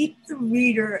keep the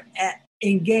reader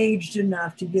engaged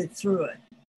enough to get through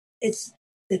it.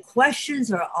 The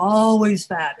questions are always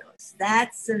fabulous.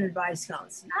 That's an advice column.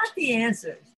 It's not the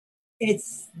answers.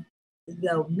 It's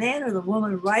the man or the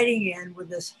woman writing in with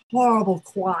this horrible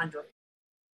quandary.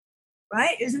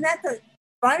 Right? Isn't that the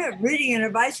fun of reading an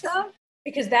advice column?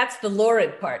 Because that's the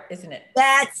lurid part, isn't it?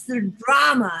 That's the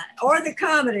drama or the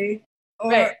comedy.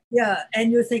 Right. Yeah.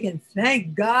 And you're thinking,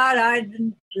 thank God I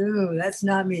didn't do. That's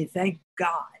not me. Thank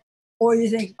God. Or you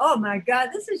think, oh my God,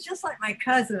 this is just like my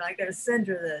cousin. I got to send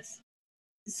her this.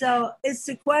 So it's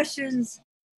the questions.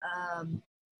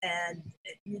 And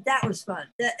that was fun.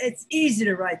 It's easy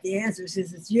to write the answers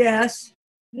because it's yes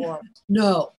or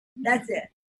no. That's it.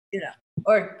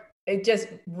 Or just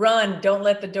run. Don't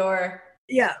let the door.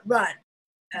 Yeah, run.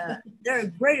 They're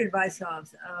great advice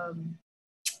columns.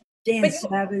 Dan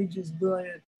Savage is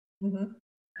brilliant. Mm-hmm.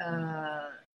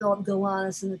 Philip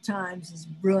Galanis in the Times is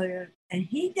brilliant. And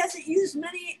he doesn't use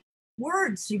many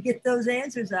words to get those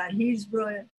answers out. He's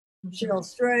brilliant. Mm-hmm. Cheryl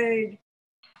Strayed,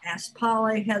 Ask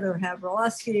Polly, Heather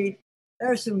Havrilewski.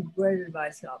 There are some great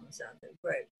advice columns out there.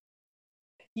 Great.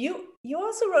 You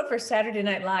also wrote for Saturday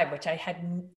Night Live, which I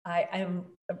am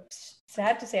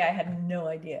sad to say I had no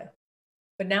idea.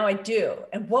 But now I do.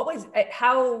 And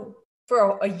how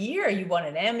for a year you won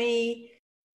an Emmy?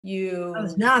 I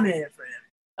was nominated for an Emmy.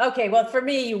 Okay, well for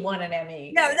me you won an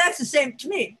Emmy. Yeah, but that's the same to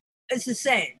me. It's the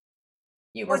same.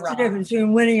 What's the difference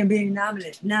between winning and being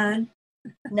nominated? None.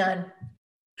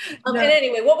 And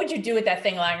anyway, what would you do with that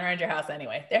thing lying around your house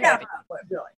anyway? They're happy.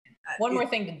 Really. One more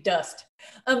thing to dust.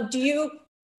 Do you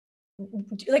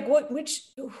like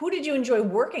who did you enjoy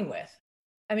working with?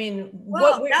 I mean,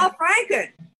 Al Franken.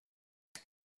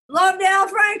 Loved Al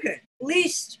Franken.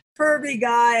 Least pervy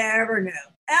guy I ever knew.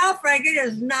 Al Franken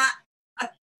is not.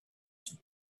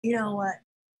 You know what?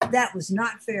 That was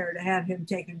not fair to have him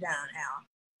taken down, Al.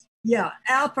 Yeah,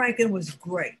 Al Franken was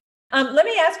great. Let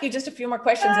me ask you just a few more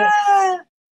questions.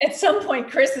 At some point,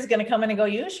 Chris is going to come in and go,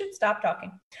 you should stop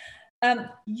talking.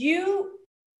 You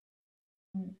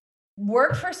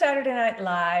worked for Saturday Night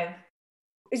Live.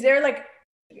 Is there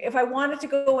if I wanted to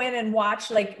go in and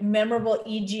watch memorable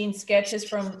E. Jean sketches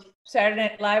from Saturday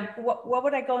Night Live, what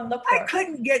would I go and look for? I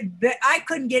couldn't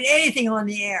get anything on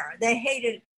the air.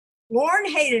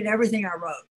 Lauren hated everything I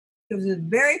wrote. It was a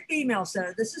very female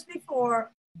center. This is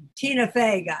before Tina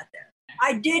Fey got there.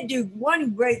 I did do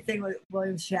one great thing with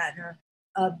William Shatner.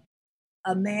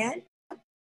 A man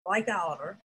like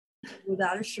Oliver,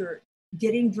 without a shirt,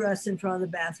 getting dressed in front of the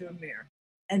bathroom mirror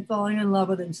and falling in love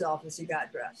with himself as he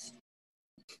got dressed.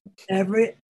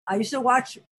 I used to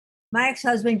watch my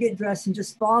ex-husband get dressed and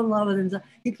just fall in love with himself.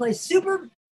 He'd play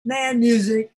Superman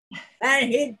music and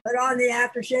he'd put on the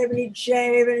aftershave and he'd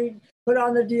shave and he'd put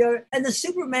on the deodorant and the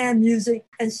Superman music.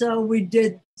 And so we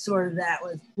did sort of that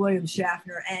with William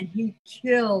Shatner and he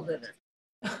killed it.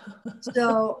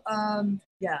 So,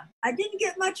 I didn't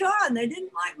get much on. They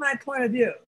didn't like my point of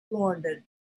view. Lauren did.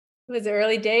 It was the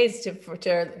early days to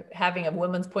having a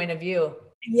woman's point of view.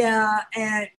 Yeah,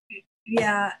 and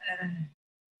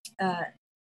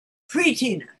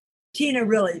pre-Tina. Tina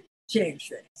really changed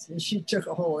things, and she took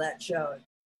a hold of that show.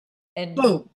 And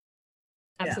boom.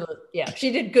 Absolutely, yeah.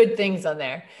 She did good things on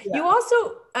there. Yeah. You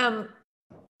also,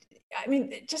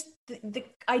 just the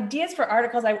ideas for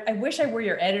articles, I wish I were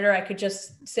your editor. I could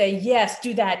just say, yes,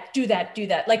 do that.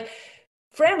 Like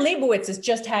Fran Lebowitz has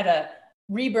just had a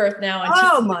rebirth now.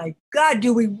 And my God,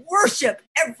 do we worship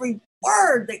every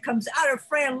word that comes out of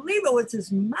Fran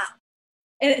Lebowitz's mouth.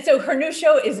 And so her new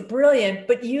show is brilliant,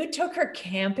 but you took her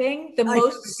camping,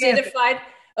 most citified.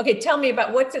 Okay, tell me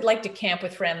about what's it like to camp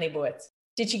with Fran Lebowitz?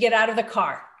 Did she get out of the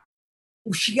car?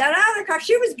 She got out of the car.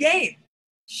 She was game.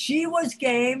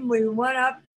 We went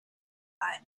up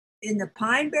in the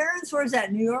Pine Barrens. Where's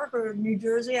that, New York or New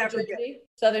Jersey? I forget.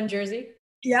 Southern Jersey.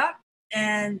 Yeah.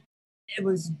 And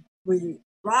we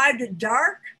arrived at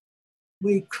dark.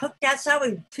 We cooked outside.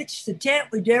 We pitched the tent.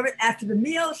 We did it. After the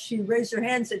meal, she raised her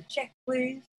hand and said, check,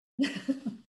 please.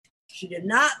 She did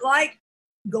not like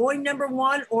going number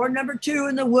 1 or number 2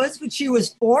 in the woods, but she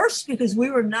was forced because we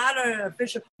were not on an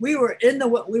official. We were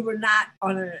not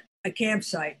on a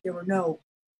campsite.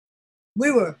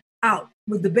 We were out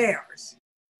with the bears.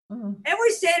 Mm-hmm. And we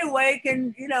stayed awake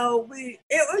and,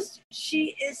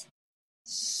 she is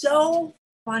so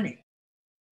funny.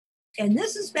 And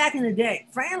this is back in the day.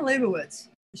 Fran Lebowitz,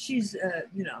 she's,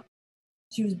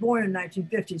 she was born in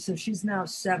 1950, so she's now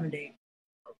 70,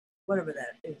 whatever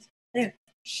that is. And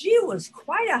she was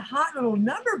quite a hot little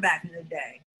number back in the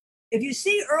day. If you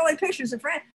see early pictures of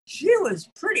Fran, she was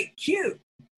pretty cute.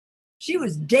 she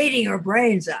was dating her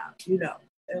brains out,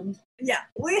 And yeah,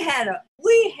 we had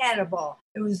a ball.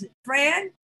 It was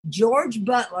Fran, George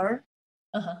Butler,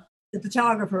 the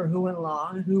photographer who went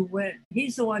along,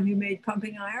 he's the one who made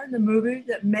Pumping Iron, the movie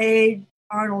that made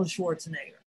Arnold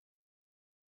Schwarzenegger.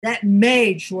 That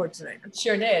made Schwarzenegger.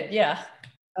 Sure did, yeah.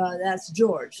 That's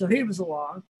George. So he was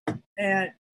along.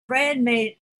 And Fran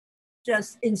made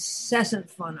just incessant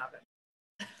fun of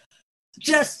it.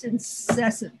 Just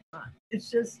incessant fun. It's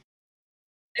just,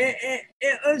 it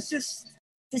was just,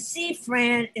 to see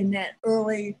Fran in that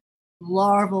early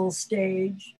larval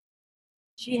stage,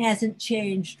 she hasn't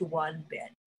changed one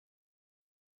bit.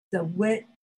 The wit,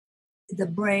 the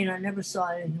brain, I never saw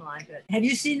anything like it. Have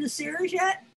you seen the series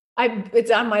yet? It's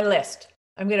on my list.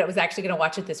 I was actually going to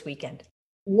watch it this weekend.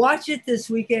 Watch it this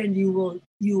weekend. You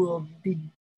will be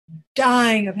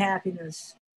dying of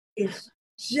happiness. It's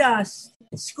just,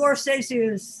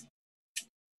 Scorsese is,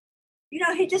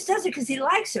 he just does it because he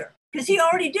likes her. Because he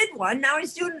already did one. Now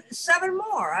he's doing 7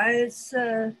 more. I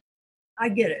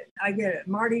get it.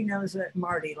 Marty knows it.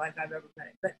 Marty, like I've ever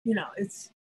met. But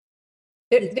it's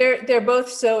they're both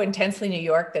so intensely New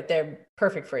York that they're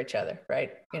perfect for each other,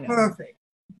 right? Perfect.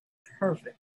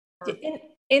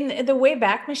 In the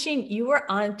Wayback Machine, you were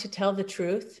on To Tell the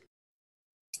Truth.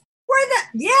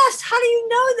 Yes. How do you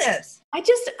know this?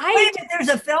 There's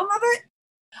a film of it.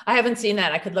 I haven't seen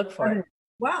that. I could look for it.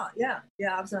 Wow. Yeah.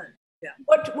 I've done it. Yeah.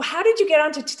 How did you get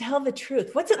on to Tell the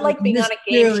Truth? What's it like being on a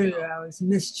game show? I was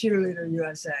Miss Cheerleader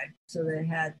USA. So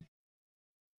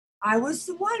I was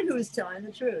the one who was telling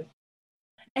the truth.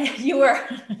 And you were,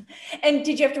 and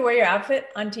did you have to wear your outfit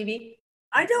on TV?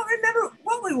 I don't remember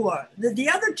what we wore. The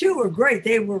other two were great.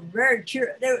 They were very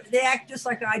cheer. They act just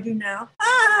like I do now.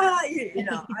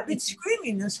 I've been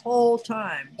screaming this whole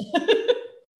time.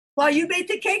 While you made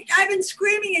the cake, I've been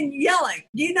screaming and yelling.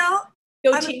 Do you know?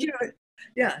 Go team.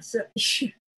 Yeah. So,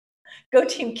 go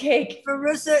Team Cake.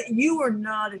 Marissa, you were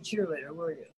not a cheerleader,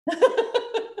 were you?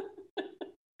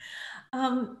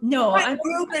 No. What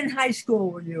group in high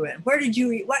school were you in? Where did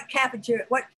you eat? What cafeteria?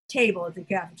 What table at the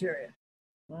cafeteria?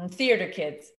 Theater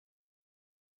kids.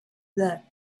 The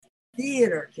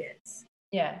theater kids.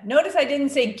 Yeah. Notice I didn't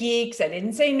say geeks. I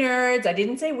didn't say nerds. I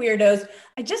didn't say weirdos.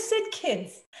 I just said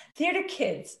kids. Theater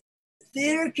kids.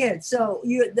 Theater kids. So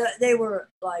they were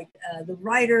like the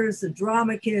writers, the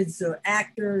drama kids, the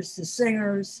actors, the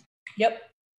singers. Yep.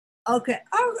 Okay.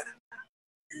 Oh,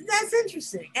 that's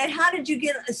interesting. And how did you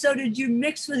get? So did you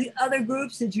mix with the other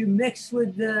groups? Did you mix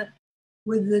with the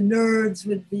nerds,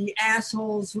 with the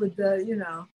assholes, with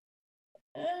the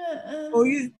or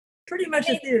you pretty much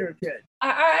a theater kid?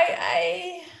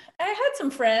 I had some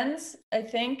friends, I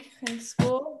think, in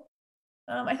school.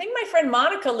 I think my friend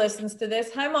Monica listens to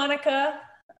this. Hi, Monica.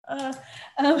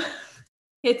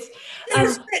 It's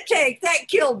spit take that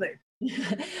killed me.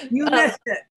 You missed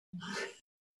it.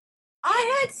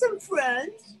 I had some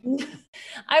friends.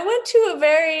 I went to a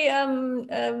very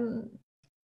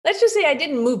let's just say I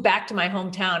didn't move back to my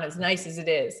hometown, as nice as it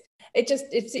is.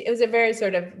 It was a very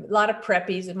sort of, a lot of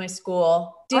preppies in my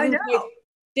school.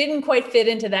 Didn't quite fit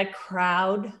into that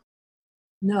crowd.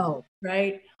 No.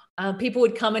 Right? People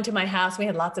would come into my house. We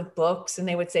had lots of books, and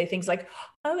they would say things like,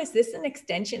 "Oh, is this an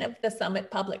extension of the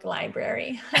Summit Public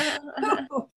Library?"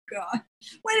 Oh, God.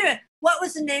 Wait a minute. What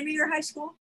was the name of your high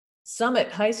school?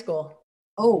 Summit High School.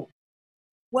 Oh,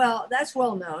 well, that's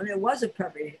well known. It was a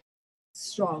preppy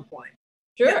strong point.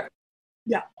 Sure.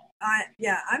 Yeah.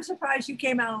 I'm surprised you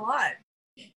came out alive.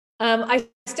 I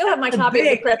still have my copy of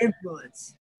the prep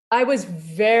influence. I was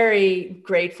very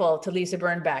grateful to Lisa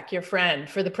Birnbach, your friend,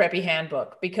 for the Preppy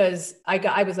Handbook, because I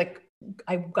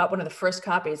got one of the first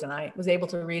copies and I was able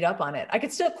to read up on it. I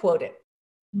could still quote it.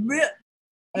 You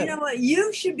know what?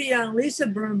 You should be on Lisa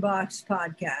Birnbach's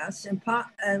podcast,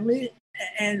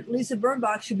 and Lisa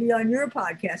Birnbach should be on your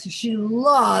podcast. She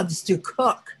loves to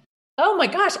cook. Oh my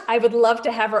gosh, I would love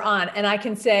to have her on. And I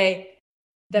can say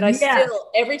that still,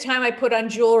 every time I put on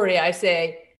jewelry, I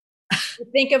say,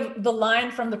 think of the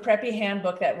line from the Preppy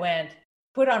Handbook that went,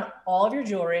 put on all of your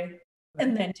jewelry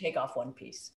and then take off one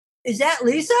piece. Is that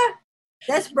Lisa?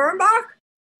 That's Birnbach?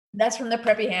 That's from the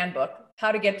Preppy Handbook,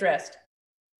 how to get dressed.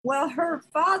 Well, her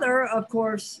father, of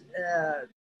course,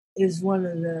 is one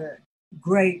of the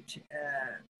great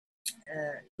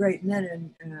men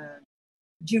in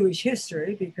Jewish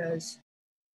history, because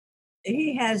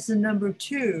he has the number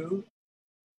 2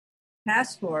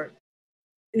 passport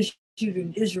issued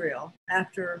in Israel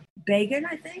after Begin,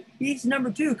 I think. He's number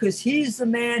 2 because he's the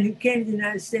man who came to the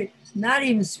United States not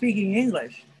even speaking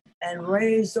English and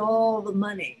raised all the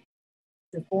money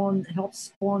to help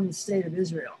form the state of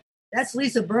Israel. That's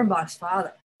Lisa Birnbach's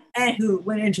father. and who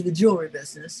went into the jewelry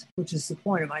business, which is the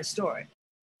point of my story.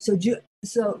 So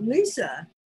Lisa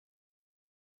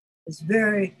is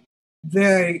very,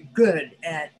 very good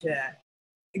at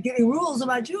giving rules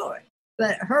about jewelry.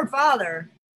 But her father,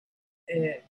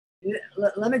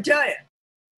 let me tell you,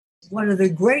 one of the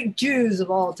great Jews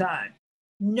of all time.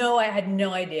 No, I had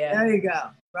no idea. There you go.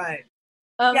 Right.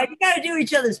 Yeah, you got to do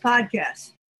each other's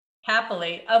podcasts.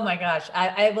 Happily. Oh my gosh.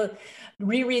 I will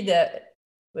reread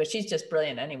well, she's just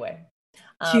brilliant anyway.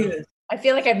 She is. I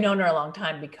feel like I've known her a long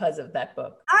time because of that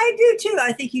book. I do too.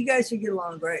 I think you guys would get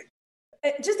along great.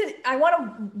 I want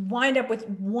to wind up with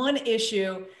one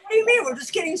issue. What do you mean? We're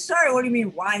just getting started. What do you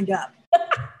mean wind up?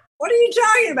 What are you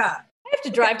talking about? I have to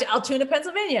drive to Altoona,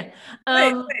 Pennsylvania.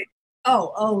 Wait.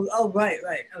 Oh, right.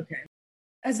 Okay.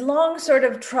 Has long sort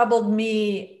of troubled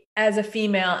me as a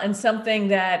female, and something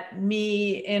that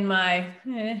me in my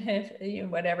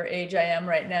whatever age I am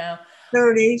right now,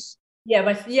 30s. Yeah,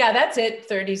 that's it,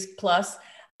 30s plus.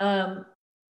 I'm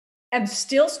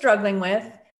still struggling with.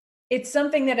 It's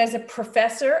something that as a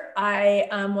professor,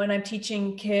 when I'm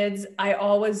teaching kids, I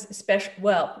always,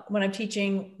 when I'm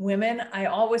teaching women, I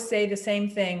always say the same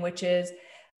thing, which is,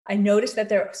 I notice that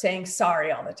they're saying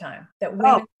sorry all the time, that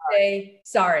women say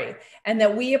sorry, and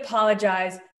that we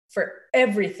apologize for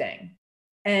everything.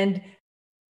 And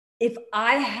if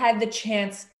I had the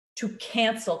chance to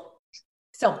cancel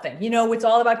something, it's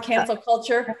all about cancel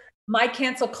culture. My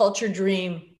cancel culture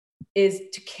dream is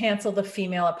to cancel the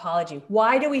female apology.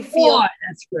 Why do we feel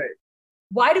that's great?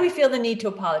 Why do we feel the need to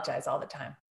apologize all the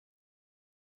time?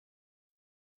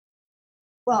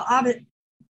 Well,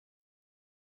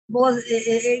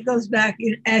 it goes back,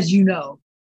 as you know,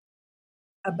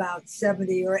 about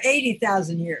 70 or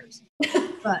 80,000 years.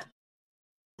 but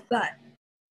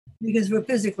because we're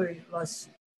physically less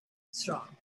strong,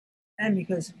 and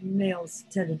because males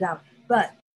tend to doubt.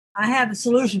 But I have a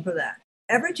solution for that.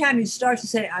 Every time you start to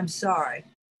say, I'm sorry,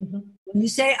 when you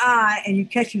say I and you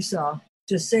catch yourself,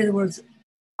 just say the words,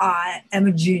 I am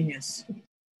a genius.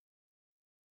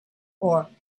 Or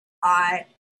I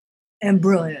am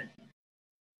brilliant.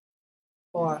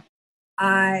 Or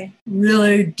I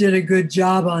really did a good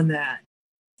job on that.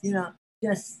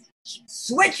 Just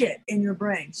switch it in your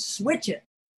brain. Switch it.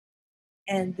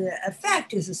 And the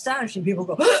effect is astonishing. People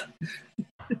go,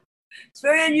 it's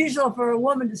very unusual for a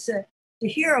woman to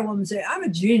hear a woman say, I'm a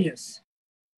genius.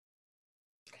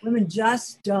 Women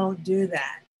just don't do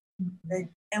that.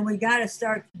 And we got to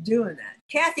start doing that.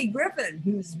 Kathy Griffin,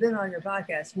 who's been on your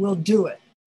podcast, will do it.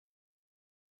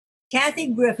 Kathy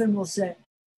Griffin will say,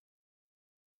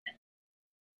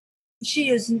 she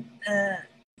is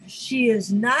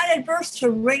not adverse to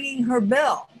ringing her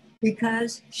bell,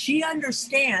 because she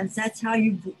understands that's how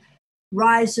you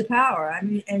rise to power. I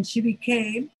mean, and she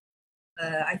became,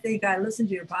 I think I listened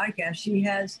to your podcast, she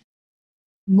has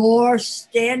more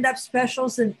stand-up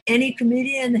specials than any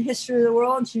comedian in the history of the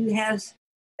world. She has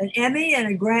an Emmy and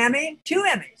a Grammy, 2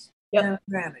 Emmys and a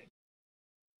Grammy,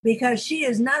 because she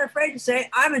is not afraid to say,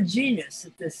 I'm a genius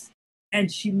at this.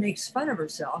 And she makes fun of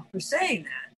herself for saying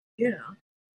that,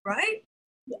 right?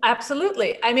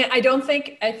 Absolutely. I mean, I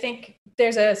think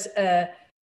there's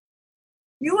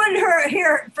you wouldn't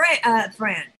hear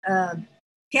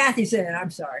Kathy say it.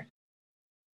 I'm sorry.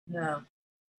 No,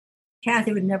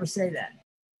 Kathy would never say that.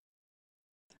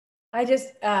 I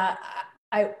just, I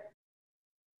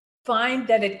find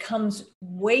that it comes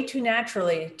way too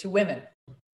naturally to women.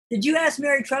 Did you ask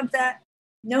Mary Trump that?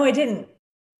 No, I didn't.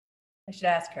 I should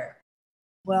ask her.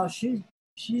 Well, she's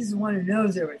the one who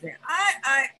knows everything.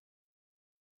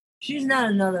 She's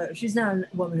not a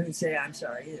woman who'd say I'm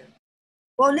sorry either.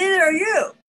 Well, neither are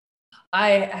you. I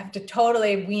have to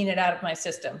totally wean it out of my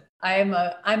system. I'm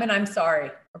an I'm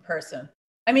sorry person.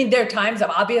 I mean, there are times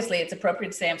obviously it's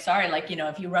appropriate to say I'm sorry, like,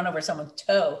 if you run over someone's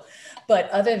toe. But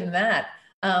other than that,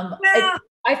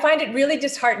 I find it really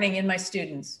disheartening in my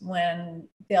students when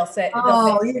they'll say,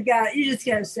 you just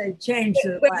got to say change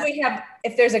to the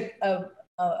if there's a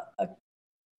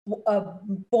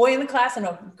boy in the class and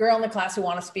a girl in the class who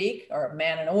want to speak, or a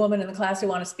man and a woman in the class who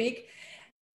want to speak,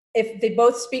 if they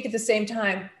both speak at the same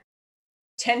time,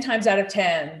 10 times out of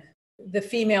 10, the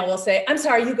female will say, I'm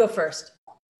sorry, you go first.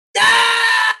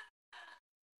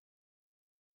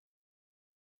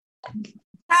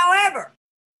 However,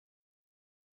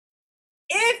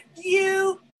 if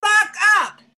you fuck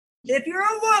up, if you're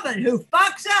a woman who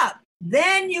fucks up,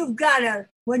 then you've got to,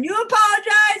 when you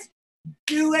apologize,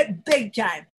 do it big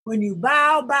time. When you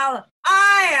bow,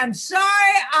 I am sorry,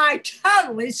 I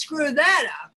totally screwed that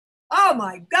up. Oh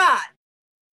my God.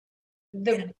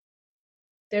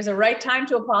 There's a right time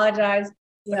to apologize,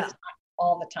 but it's not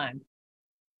all the time.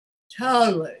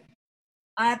 Totally.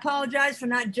 I apologize for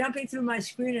not jumping through my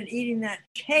screen and eating that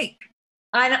cake.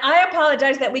 And I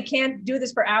apologize that we can't do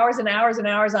this for hours and hours and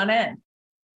hours on end.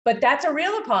 But that's a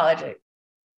real apology.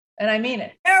 And I mean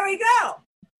it. There we go.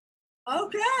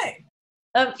 Okay.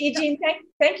 Eugene,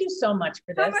 thank you so much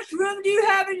for this. How much room do you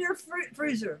have in your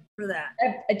freezer for that?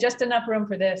 Just enough room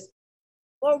for this.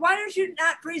 Well, why don't you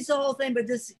not freeze the whole thing, but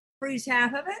just freeze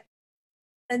half of it?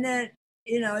 And then,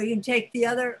 you can take the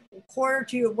other quarter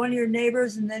to one of your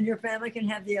neighbors, and then your family can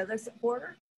have the other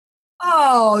quarter.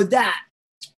 Oh,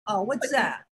 what's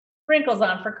that? Sprinkles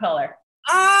on for color.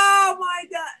 Oh my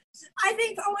God. I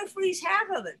think only freeze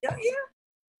half of it, don't you?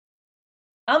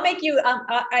 I'll make you,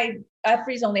 I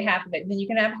freeze only half of it. Then you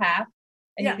can have half,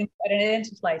 and you can cut it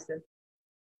into slices.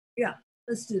 Yeah,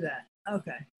 let's do that.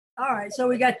 Okay. All right. So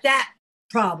we got that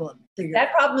problem figured out.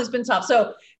 That problem has been solved.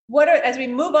 So as we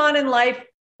move on in life,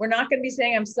 we're not going to be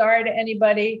saying I'm sorry to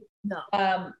anybody. No.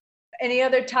 Any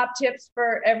other top tips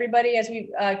for everybody as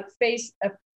we face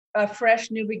a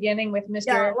fresh new beginning with Mr.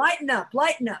 Yeah,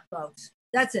 lighten up, folks.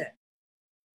 That's it.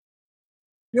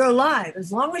 You're alive.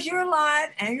 As long as you're alive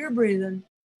and you're breathing,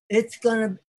 as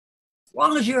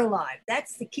long as you're alive.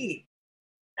 That's the key.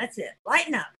 That's it.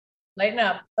 Lighten up. Lighten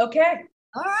up. Okay.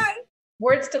 All right.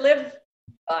 Words to live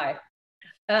by.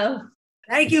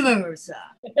 Thank you, Marissa.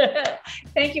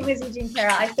 Thank you, Ms. Eugene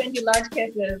Carroll. I send you large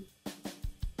kisses.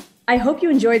 I hope you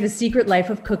enjoyed The Secret Life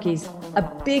of Cookies.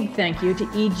 A big thank you to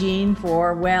Eugene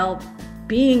for,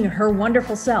 being her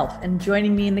wonderful self and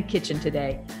joining me in the kitchen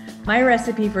today. My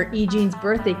recipe for Eugene's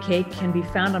birthday cake can be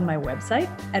found on my website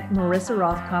at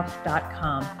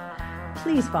marissarothkopf.com.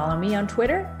 Please follow me on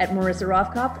Twitter at Marissa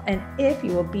Rothkopf, and if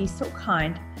you will be so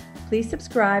kind, please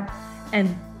subscribe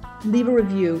and leave a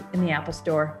review in the Apple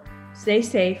Store. Stay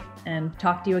safe and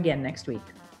talk to you again next week.